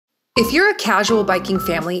If you're a casual biking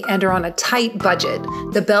family and are on a tight budget,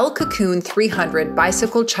 the Bell Cocoon 300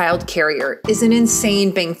 Bicycle Child Carrier is an insane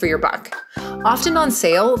bang for your buck. Often on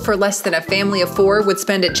sale for less than a family of 4 would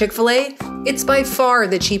spend at Chick-fil-A, it's by far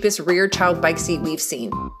the cheapest rear child bike seat we've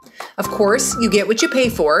seen. Of course, you get what you pay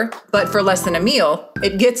for, but for less than a meal,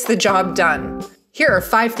 it gets the job done. Here are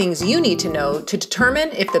 5 things you need to know to determine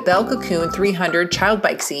if the Bell Cocoon 300 child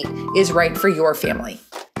bike seat is right for your family.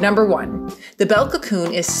 Number 1, the Bell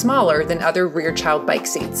Cocoon is smaller than other rear child bike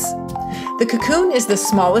seats. The Cocoon is the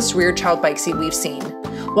smallest rear child bike seat we've seen.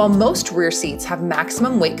 While most rear seats have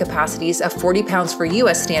maximum weight capacities of 40 pounds for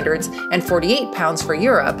US standards and 48 pounds for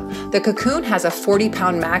Europe, the Cocoon has a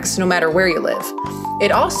 40-pound max no matter where you live.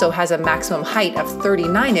 It also has a maximum height of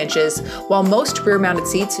 39 inches, while most rear-mounted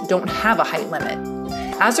seats don't have a height limit.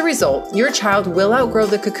 As a result, your child will outgrow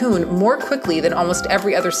the Cocoon more quickly than almost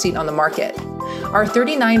every other seat on the market. Our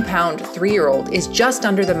 39-pound 3-year-old is just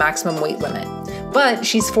under the maximum weight limit, but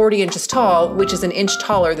she's 40 inches tall, which is an inch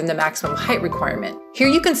taller than the maximum height requirement. Here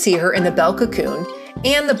you can see her in the Bell Cocoon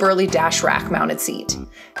and the Burley Dash Rack mounted seat.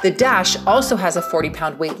 The Dash also has a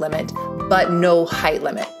 40-pound weight limit, but no height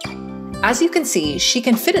limit. As you can see, she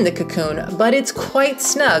can fit in the Cocoon, but it's quite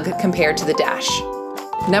snug compared to the Dash.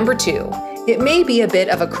 Number 2, it may be a bit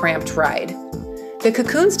of a cramped ride. The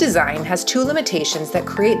Cocoon's design has 2 limitations that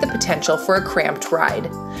create the potential for a cramped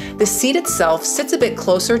ride. The seat itself sits a bit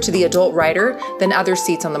closer to the adult rider than other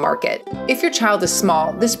seats on the market. If your child is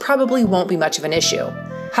small, this probably won't be much of an issue.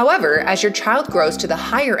 However, as your child grows to the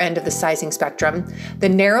higher end of the sizing spectrum, the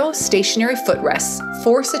narrow, stationary footrests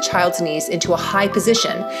force a child's knees into a high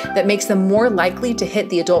position that makes them more likely to hit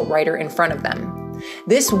the adult rider in front of them.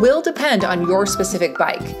 This will depend on your specific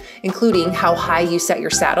bike, including how high you set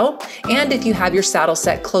your saddle and if you have your saddle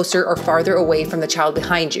set closer or farther away from the child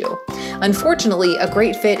behind you. Unfortunately, a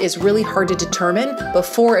great fit is really hard to determine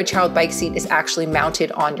before a child bike seat is actually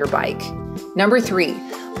mounted on your bike. Number 3,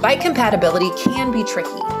 bike compatibility can be tricky.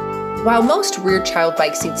 While most rear child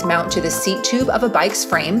bike seats mount to the seat tube of a bike's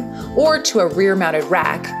frame or to a rear-mounted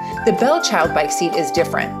rack, the Bell child bike seat is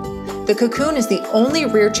different. The Cocoon is the only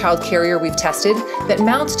rear child carrier we've tested that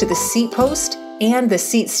mounts to the seat post and the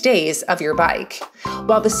seat stays of your bike.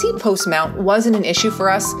 While the seat post mount wasn't an issue for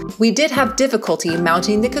us, we did have difficulty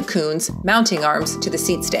mounting the Cocoon's mounting arms to the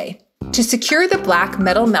seat stay. To secure the black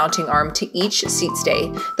metal mounting arm to each seat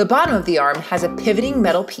stay, the bottom of the arm has a pivoting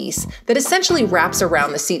metal piece that essentially wraps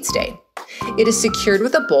around the seat stay. It is secured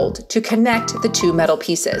with a bolt to connect the 2 metal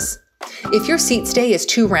pieces. If your seat stay is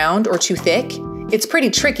too round or too thick, it's pretty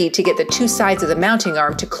tricky to get the 2 sides of the mounting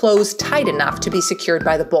arm to close tight enough to be secured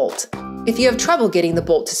by the bolt. If you have trouble getting the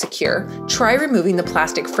bolt to secure, try removing the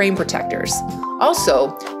plastic frame protectors. Also,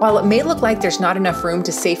 while it may look like there's not enough room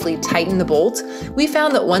to safely tighten the bolt, we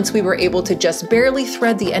found that once we were able to just barely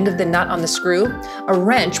thread the end of the nut on the screw, a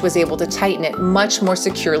wrench was able to tighten it much more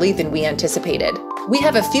securely than we anticipated. We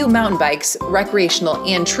have a few mountain bikes, recreational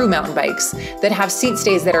and true mountain bikes, that have seat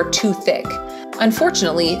stays that are too thick.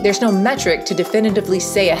 Unfortunately, there's no metric to definitively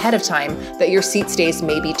say ahead of time that your seat stays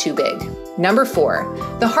may be too big. Number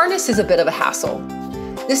 4, the harness is a bit of a hassle.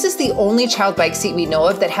 This is the only child bike seat we know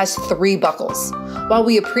of that has 3 buckles. While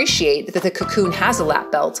we appreciate that the Cocoon has a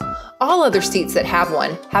lap belt, all other seats that have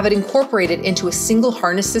one have it incorporated into a single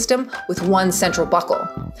harness system with 1 central buckle.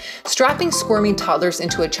 Strapping squirming toddlers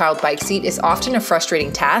into a child bike seat is often a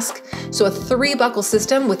frustrating task, so a 3-buckle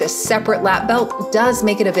system with a separate lap belt does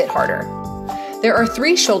make it a bit harder. There are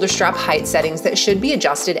 3 shoulder strap height settings that should be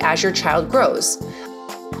adjusted as your child grows.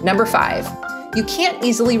 Number 5, you can't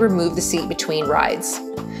easily remove the seat between rides.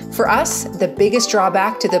 For us, the biggest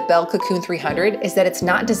drawback to the Bell Cocoon 300 is that it's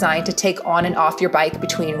not designed to take on and off your bike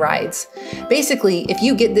between rides. Basically, if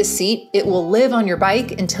you get this seat, it will live on your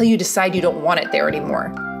bike until you decide you don't want it there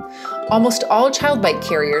anymore. Almost all child bike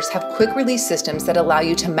carriers have quick release systems that allow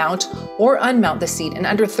you to mount or unmount the seat in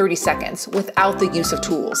under 30 seconds without the use of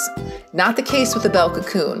tools. Not the case with the Bell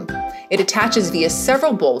Cocoon. It attaches via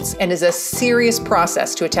several bolts and is a serious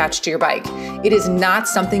process to attach to your bike. It is not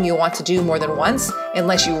something you want to do more than once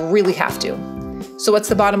unless you really have to. So what's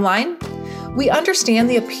the bottom line? We understand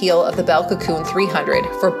the appeal of the Bell Cocoon 300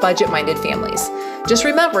 for budget-minded families. Just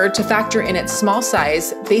remember to factor in its small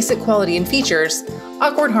size, basic quality and features,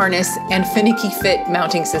 awkward harness, and finicky fit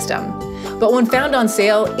mounting system. But when found on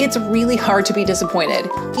sale, it's really hard to be disappointed,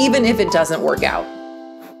 even if it doesn't work out.